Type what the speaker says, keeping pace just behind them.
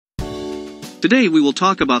Today we will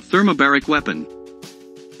talk about thermobaric weapon.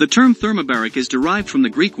 The term thermobaric is derived from the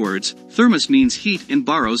Greek words, thermos means heat and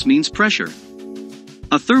baros means pressure.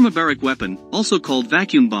 A thermobaric weapon, also called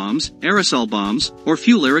vacuum bombs, aerosol bombs, or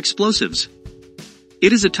fuel air explosives.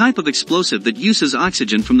 It is a type of explosive that uses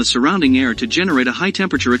oxygen from the surrounding air to generate a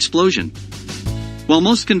high-temperature explosion. While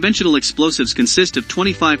most conventional explosives consist of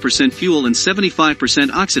 25% fuel and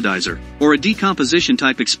 75% oxidizer, or a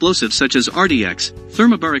decomposition-type explosive such as RDX,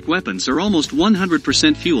 thermobaric weapons are almost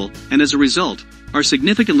 100% fuel, and as a result, are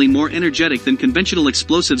significantly more energetic than conventional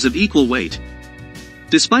explosives of equal weight.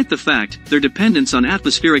 Despite the fact their dependence on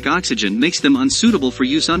atmospheric oxygen makes them unsuitable for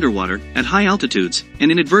use underwater, at high altitudes,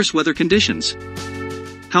 and in adverse weather conditions.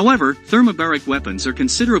 However, thermobaric weapons are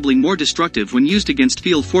considerably more destructive when used against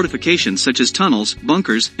field fortifications such as tunnels,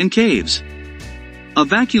 bunkers, and caves. A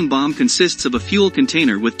vacuum bomb consists of a fuel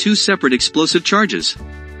container with two separate explosive charges.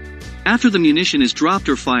 After the munition is dropped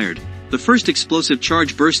or fired, the first explosive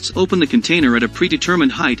charge bursts open the container at a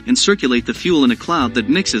predetermined height and circulate the fuel in a cloud that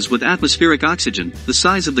mixes with atmospheric oxygen. The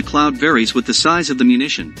size of the cloud varies with the size of the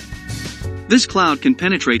munition. This cloud can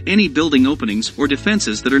penetrate any building openings or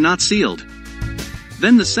defenses that are not sealed.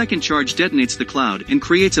 Then the second charge detonates the cloud and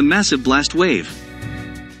creates a massive blast wave.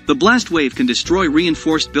 The blast wave can destroy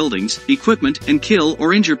reinforced buildings, equipment, and kill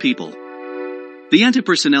or injure people. The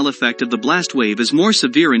antipersonnel effect of the blast wave is more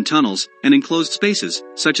severe in tunnels and enclosed spaces,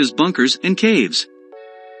 such as bunkers and caves.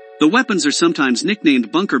 The weapons are sometimes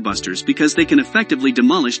nicknamed bunker busters because they can effectively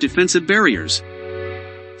demolish defensive barriers.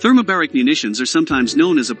 Thermobaric munitions are sometimes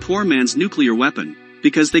known as a poor man's nuclear weapon,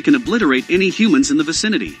 because they can obliterate any humans in the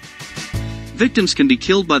vicinity. Victims can be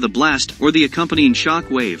killed by the blast or the accompanying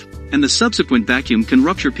shock wave, and the subsequent vacuum can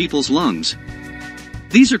rupture people's lungs.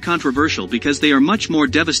 These are controversial because they are much more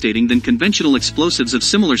devastating than conventional explosives of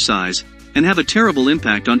similar size, and have a terrible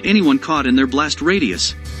impact on anyone caught in their blast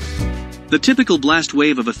radius. The typical blast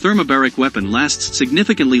wave of a thermobaric weapon lasts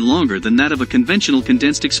significantly longer than that of a conventional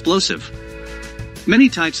condensed explosive. Many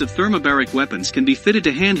types of thermobaric weapons can be fitted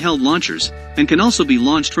to handheld launchers, and can also be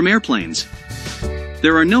launched from airplanes.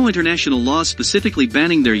 There are no international laws specifically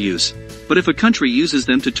banning their use, but if a country uses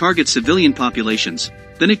them to target civilian populations,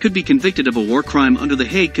 then it could be convicted of a war crime under the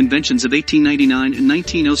Hague Conventions of 1899 and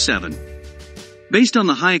 1907. Based on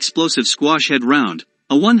the high explosive squash head round,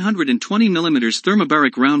 a 120mm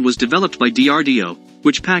thermobaric round was developed by DRDO,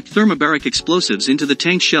 which packed thermobaric explosives into the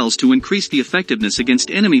tank shells to increase the effectiveness against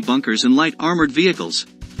enemy bunkers and light armored vehicles.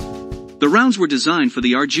 The rounds were designed for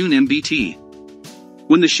the Arjun MBT.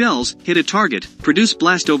 When the shells hit a target, produce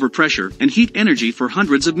blast overpressure and heat energy for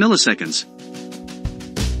hundreds of milliseconds.